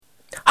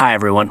Hi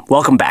everyone,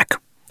 welcome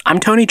back. I'm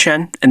Tony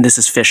Chen, and this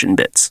is Fish and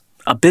Bits,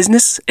 a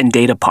business and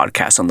data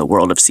podcast on the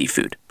world of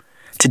seafood.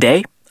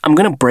 Today, I'm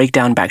going to break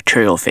down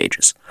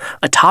bacteriophages,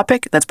 a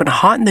topic that's been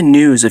hot in the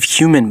news of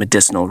human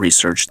medicinal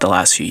research the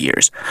last few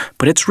years,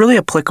 but it's really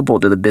applicable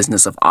to the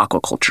business of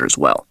aquaculture as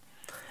well.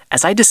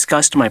 As I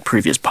discussed in my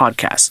previous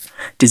podcast,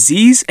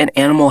 disease and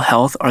animal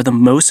health are the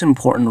most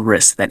important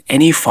risks that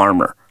any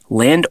farmer,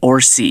 land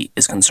or sea,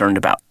 is concerned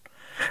about.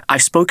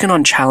 I've spoken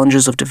on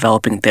challenges of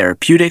developing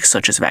therapeutics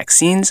such as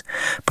vaccines,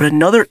 but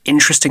another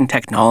interesting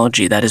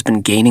technology that has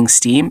been gaining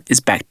steam is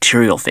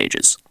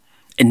bacteriophages.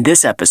 In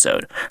this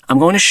episode, I'm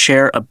going to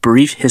share a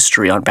brief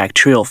history on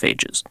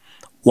bacteriophages,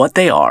 what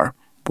they are,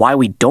 why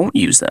we don't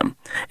use them,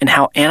 and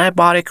how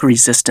antibiotic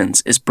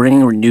resistance is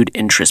bringing renewed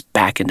interest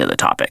back into the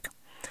topic.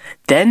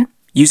 Then,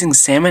 using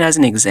salmon as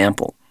an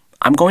example,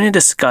 I'm going to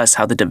discuss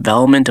how the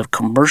development of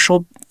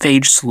commercial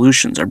phage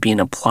solutions are being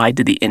applied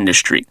to the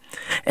industry,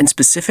 and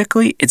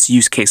specifically its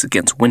use case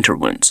against winter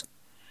wounds.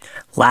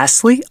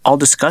 Lastly, I'll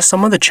discuss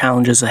some of the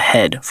challenges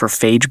ahead for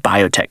phage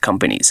biotech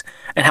companies,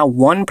 and how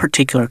one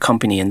particular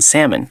company in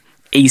salmon,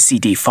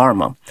 ACD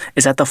Pharma,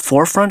 is at the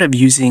forefront of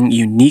using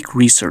unique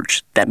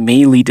research that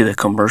may lead to the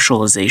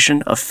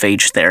commercialization of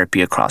phage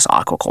therapy across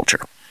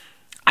aquaculture.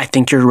 I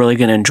think you're really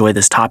going to enjoy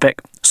this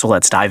topic, so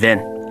let's dive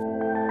in.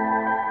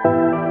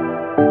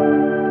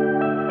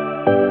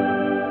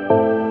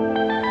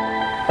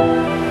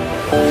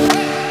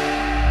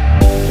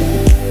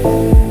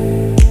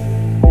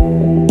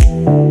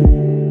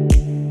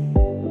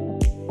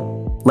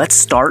 Let's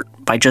start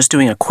by just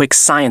doing a quick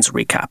science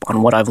recap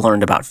on what I've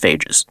learned about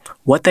phages,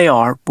 what they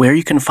are, where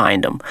you can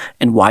find them,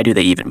 and why do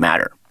they even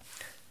matter.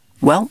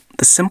 Well,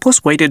 the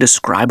simplest way to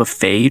describe a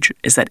phage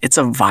is that it's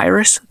a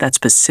virus that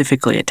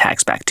specifically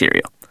attacks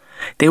bacteria.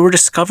 They were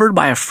discovered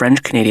by a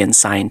French-Canadian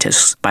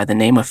scientist by the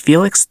name of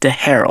Félix de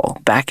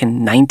Herelle back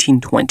in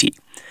 1920,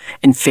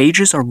 and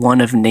phages are one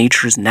of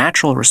nature's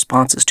natural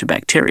responses to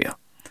bacteria.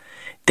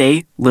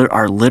 They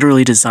are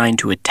literally designed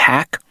to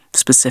attack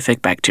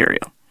specific bacteria.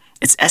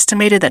 It's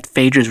estimated that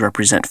phages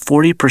represent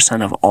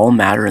 40% of all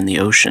matter in the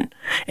ocean,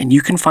 and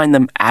you can find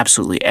them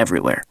absolutely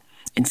everywhere.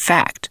 In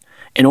fact,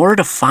 in order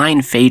to find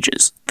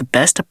phages, the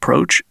best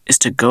approach is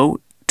to go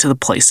to the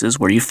places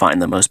where you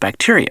find the most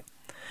bacteria.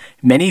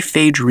 Many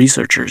phage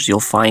researchers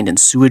you'll find in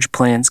sewage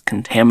plants,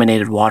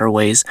 contaminated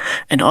waterways,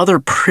 and other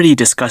pretty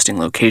disgusting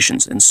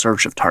locations in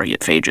search of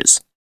target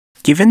phages.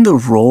 Given the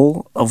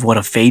role of what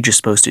a phage is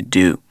supposed to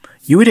do,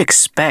 you would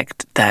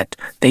expect that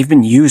they've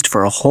been used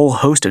for a whole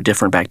host of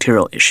different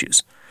bacterial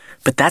issues,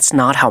 but that's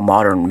not how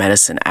modern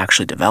medicine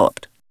actually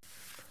developed.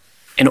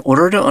 In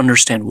order to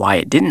understand why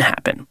it didn't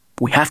happen,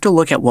 we have to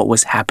look at what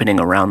was happening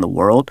around the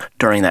world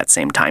during that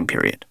same time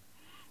period.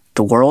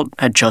 The world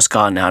had just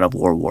gotten out of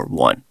World War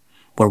I,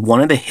 where one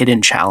of the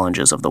hidden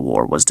challenges of the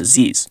war was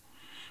disease.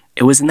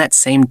 It was in that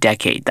same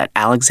decade that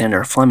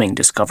Alexander Fleming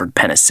discovered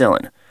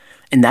penicillin,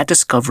 and that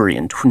discovery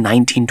in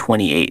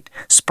 1928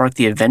 sparked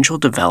the eventual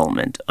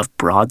development of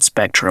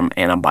broad-spectrum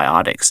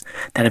antibiotics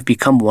that have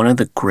become one of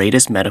the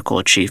greatest medical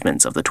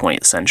achievements of the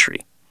 20th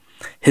century.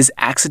 His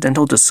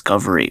accidental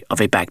discovery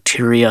of a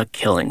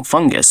bacteria-killing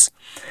fungus,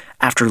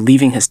 after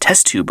leaving his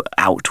test tube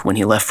out when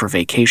he left for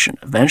vacation,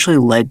 eventually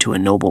led to a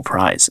Nobel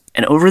Prize.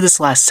 And over this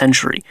last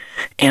century,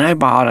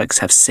 antibiotics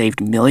have saved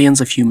millions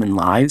of human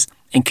lives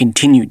and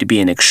continue to be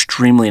an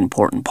extremely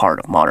important part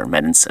of modern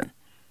medicine.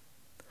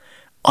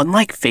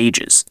 Unlike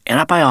phages,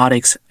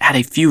 antibiotics had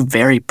a few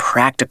very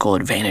practical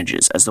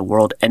advantages as the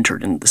world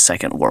entered into the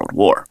Second World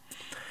War.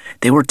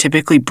 They were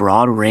typically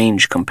broad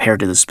range compared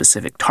to the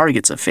specific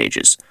targets of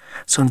phages,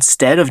 so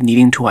instead of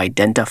needing to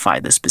identify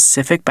the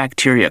specific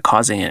bacteria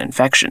causing an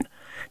infection,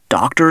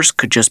 doctors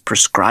could just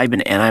prescribe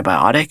an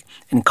antibiotic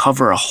and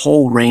cover a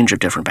whole range of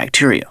different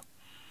bacteria.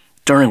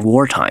 During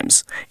war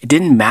times, it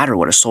didn't matter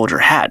what a soldier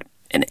had,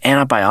 an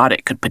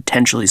antibiotic could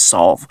potentially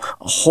solve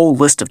a whole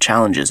list of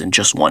challenges in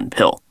just one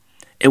pill.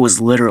 It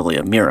was literally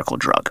a miracle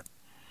drug.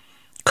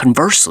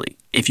 Conversely,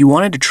 if you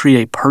wanted to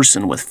treat a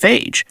person with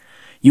phage,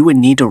 you would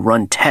need to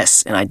run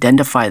tests and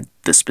identify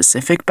the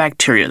specific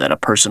bacteria that a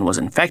person was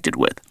infected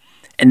with,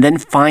 and then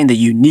find the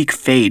unique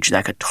phage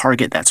that could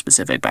target that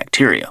specific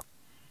bacteria.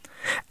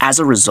 As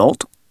a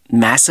result,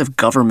 massive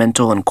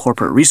governmental and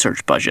corporate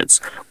research budgets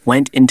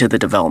went into the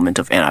development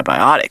of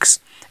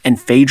antibiotics, and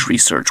phage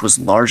research was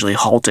largely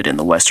halted in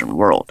the Western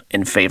world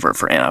in favor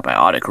for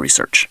antibiotic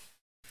research.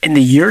 In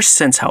the years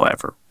since,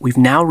 however, we've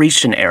now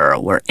reached an era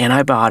where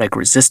antibiotic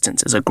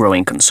resistance is a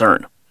growing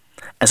concern.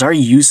 As our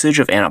usage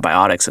of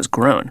antibiotics has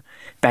grown,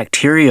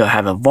 bacteria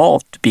have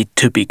evolved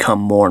to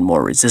become more and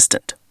more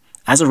resistant.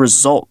 As a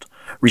result,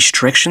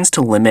 restrictions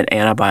to limit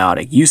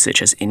antibiotic usage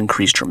has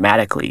increased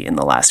dramatically in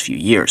the last few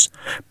years,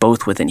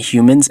 both within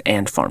humans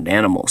and farmed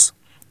animals.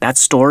 That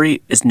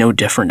story is no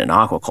different in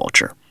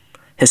aquaculture.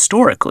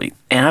 Historically,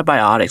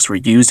 antibiotics were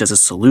used as a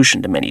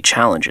solution to many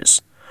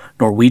challenges.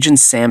 Norwegian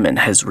salmon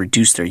has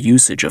reduced their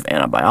usage of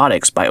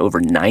antibiotics by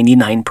over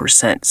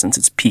 99% since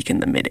its peak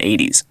in the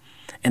mid-80s,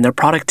 and their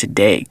product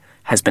today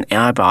has been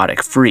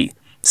antibiotic-free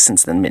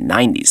since the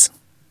mid-90s.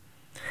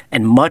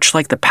 And much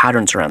like the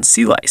patterns around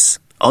sea lice,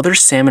 other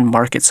salmon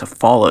markets have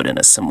followed in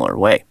a similar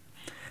way.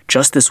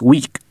 Just this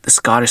week, the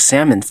Scottish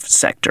salmon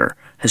sector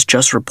has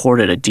just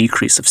reported a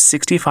decrease of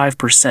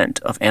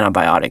 65% of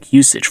antibiotic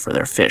usage for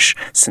their fish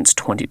since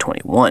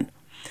 2021.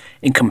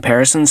 In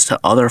comparisons to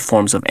other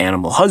forms of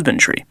animal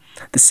husbandry,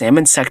 the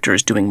salmon sector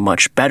is doing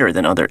much better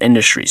than other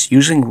industries,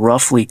 using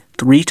roughly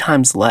 3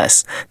 times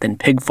less than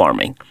pig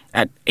farming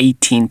at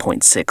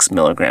 18.6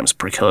 milligrams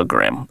per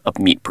kilogram of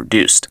meat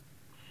produced.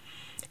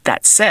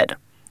 That said,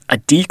 a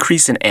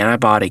decrease in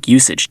antibiotic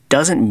usage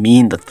doesn't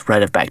mean the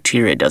threat of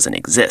bacteria doesn't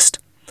exist.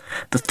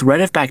 The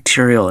threat of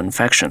bacterial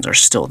infections are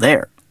still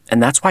there,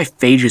 and that's why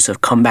phages have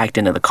come back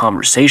into the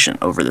conversation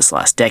over this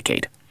last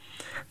decade.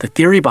 The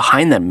theory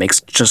behind them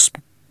makes just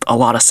a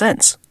lot of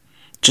sense.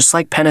 Just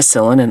like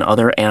penicillin and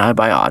other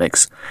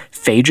antibiotics,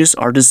 phages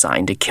are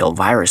designed to kill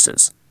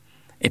viruses.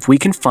 If we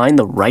can find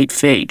the right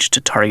phage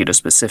to target a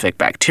specific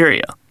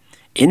bacteria,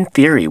 in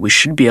theory, we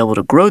should be able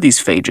to grow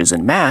these phages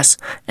in mass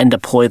and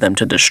deploy them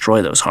to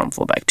destroy those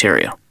harmful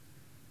bacteria.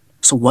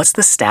 So what's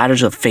the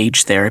status of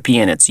phage therapy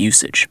and its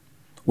usage?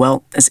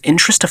 Well, as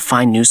interest to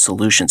find new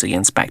solutions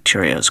against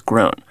bacteria has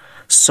grown,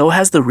 so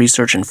has the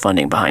research and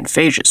funding behind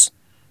phages.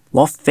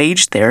 While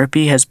phage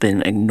therapy has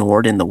been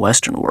ignored in the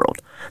Western world,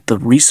 the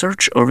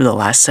research over the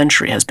last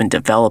century has been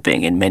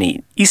developing in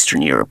many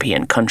Eastern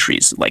European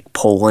countries like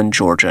Poland,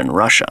 Georgia, and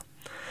Russia.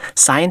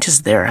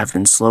 Scientists there have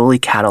been slowly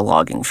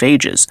cataloging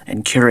phages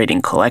and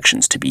curating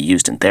collections to be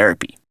used in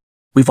therapy.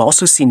 We've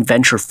also seen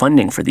venture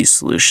funding for these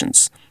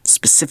solutions,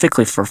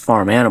 specifically for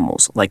farm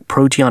animals, like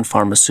Proteon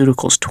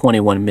Pharmaceuticals'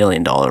 $21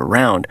 million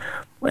round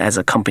as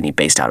a company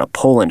based out of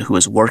Poland who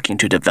is working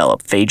to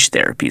develop phage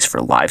therapies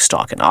for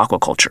livestock and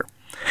aquaculture.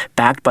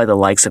 Backed by the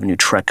likes of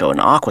Nutreco and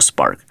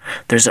Aquaspark,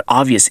 there's an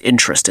obvious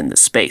interest in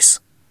this space.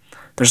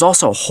 There's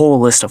also a whole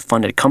list of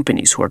funded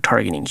companies who are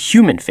targeting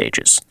human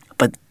phages,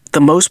 but the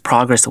most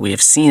progress that we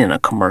have seen in a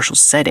commercial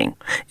setting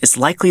is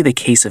likely the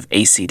case of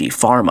ACD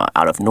Pharma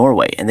out of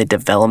Norway and the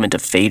development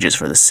of phages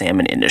for the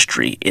salmon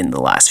industry in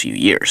the last few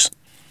years.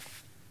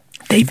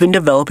 They've been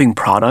developing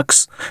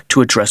products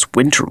to address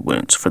winter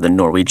wounds for the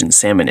Norwegian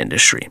salmon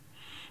industry.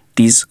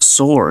 These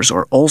sores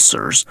or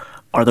ulcers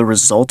are the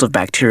result of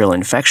bacterial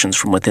infections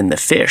from within the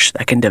fish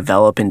that can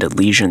develop into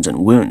lesions and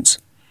wounds.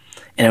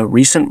 In a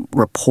recent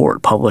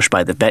report published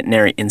by the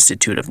Veterinary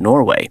Institute of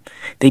Norway,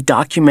 they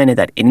documented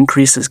that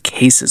increased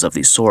cases of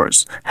these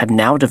sores have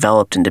now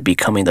developed into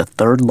becoming the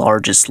third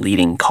largest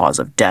leading cause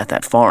of death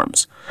at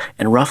farms,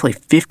 and roughly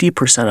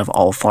 50% of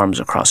all farms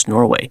across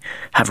Norway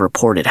have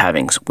reported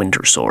having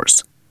winter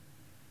sores.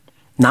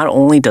 Not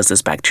only does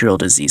this bacterial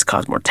disease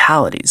cause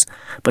mortalities,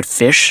 but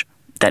fish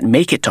that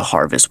make it to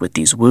harvest with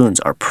these wounds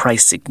are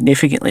priced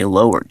significantly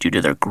lower due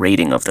to their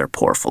grading of their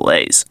poor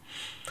fillets.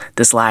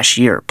 This last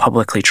year,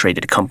 publicly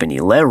traded company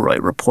Leroy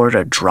reported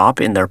a drop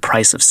in their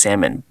price of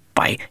salmon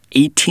by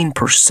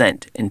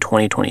 18% in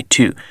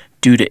 2022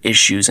 due to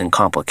issues and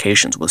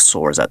complications with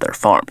sores at their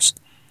farms.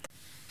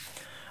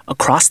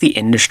 Across the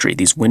industry,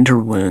 these winter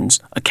wounds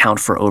account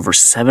for over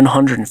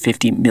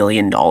 $750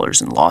 million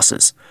in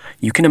losses.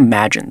 You can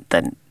imagine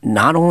that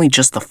not only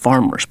just the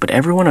farmers, but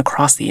everyone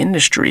across the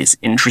industry is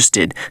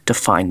interested to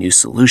find new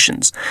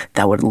solutions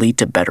that would lead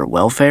to better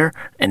welfare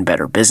and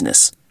better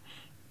business.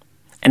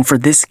 And for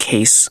this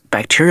case,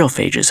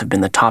 bacteriophages have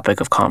been the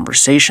topic of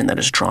conversation that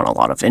has drawn a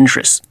lot of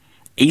interest.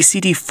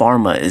 ACD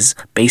Pharma is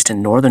based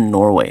in northern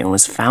Norway and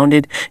was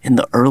founded in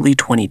the early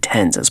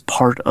 2010s as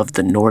part of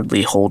the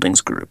Nordli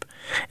Holdings Group,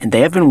 and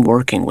they have been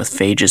working with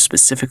phages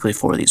specifically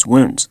for these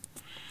wounds.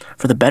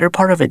 For the better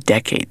part of a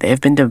decade, they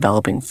have been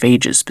developing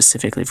phages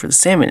specifically for the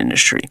salmon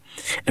industry,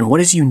 and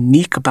what is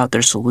unique about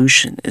their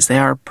solution is they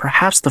are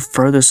perhaps the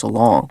furthest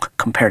along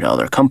compared to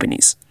other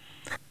companies.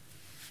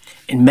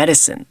 In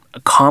medicine, a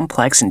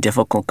complex and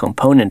difficult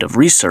component of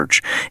research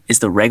is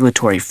the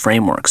regulatory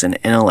frameworks and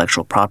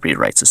intellectual property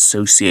rights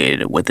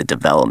associated with the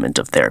development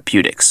of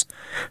therapeutics,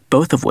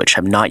 both of which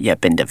have not yet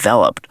been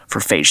developed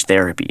for phage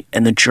therapy,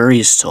 and the jury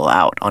is still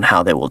out on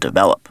how they will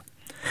develop.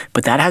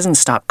 But that hasn't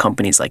stopped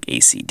companies like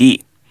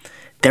ACD.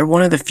 They're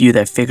one of the few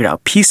that figured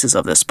out pieces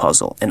of this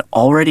puzzle and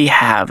already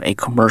have a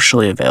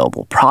commercially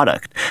available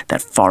product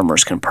that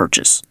farmers can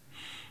purchase.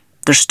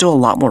 There's still a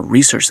lot more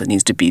research that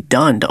needs to be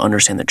done to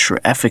understand the true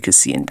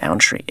efficacy and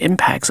downstream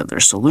impacts of their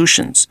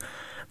solutions,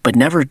 but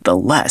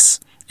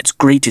nevertheless, it's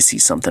great to see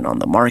something on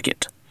the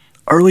market.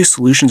 Early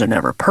solutions are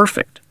never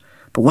perfect,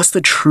 but what's the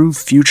true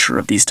future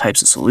of these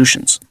types of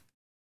solutions?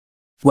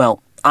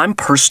 Well, I'm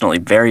personally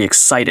very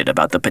excited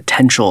about the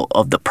potential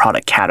of the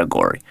product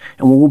category,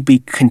 and we'll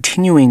be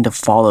continuing to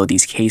follow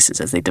these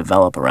cases as they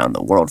develop around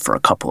the world for a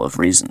couple of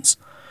reasons.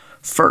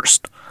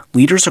 First,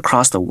 leaders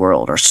across the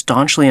world are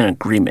staunchly in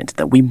agreement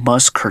that we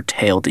must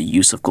curtail the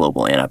use of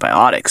global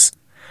antibiotics.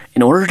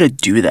 In order to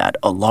do that,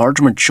 a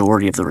large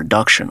majority of the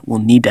reduction will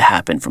need to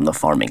happen from the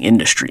farming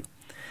industry.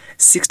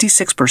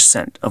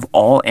 66% of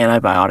all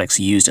antibiotics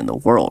used in the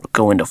world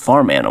go into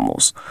farm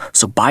animals,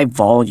 so by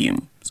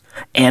volume,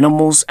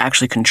 animals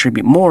actually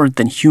contribute more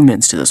than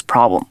humans to this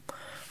problem.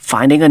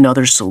 Finding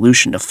another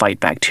solution to fight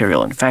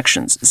bacterial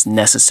infections is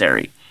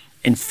necessary,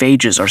 and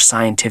phages are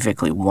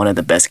scientifically one of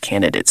the best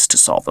candidates to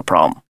solve the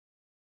problem.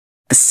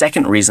 The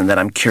second reason that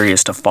I'm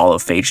curious to follow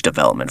phage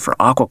development for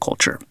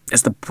aquaculture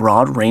is the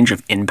broad range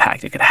of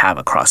impact it could have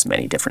across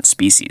many different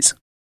species.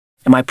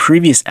 In my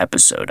previous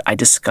episode, I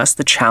discussed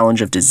the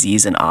challenge of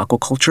disease in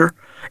aquaculture,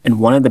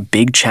 and one of the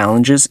big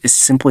challenges is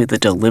simply the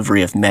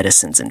delivery of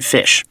medicines in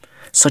fish,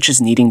 such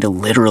as needing to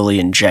literally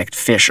inject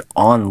fish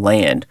on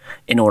land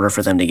in order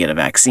for them to get a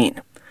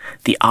vaccine.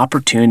 The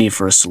opportunity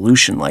for a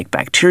solution like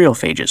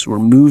bacteriophages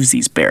removes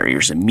these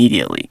barriers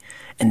immediately,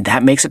 and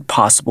that makes it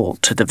possible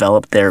to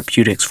develop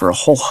therapeutics for a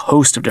whole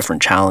host of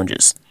different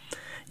challenges.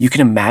 You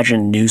can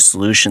imagine new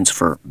solutions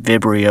for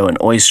Vibrio in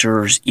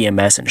oysters,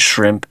 EMS in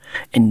shrimp,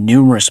 and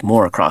numerous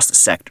more across the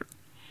sector.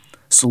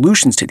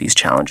 Solutions to these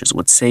challenges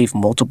would save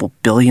multiple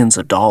billions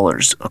of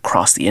dollars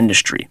across the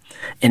industry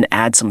and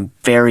add some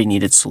very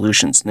needed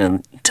solutions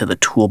to the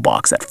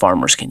toolbox that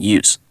farmers can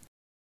use.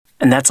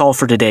 And that's all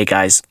for today,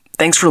 guys.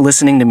 Thanks for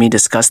listening to me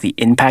discuss the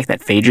impact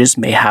that phages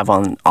may have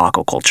on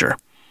aquaculture.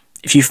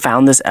 If you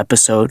found this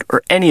episode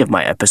or any of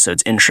my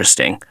episodes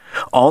interesting,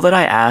 all that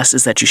I ask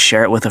is that you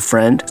share it with a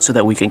friend so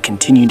that we can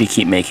continue to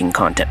keep making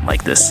content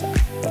like this.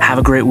 Have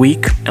a great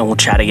week, and we'll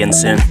chat again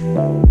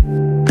soon.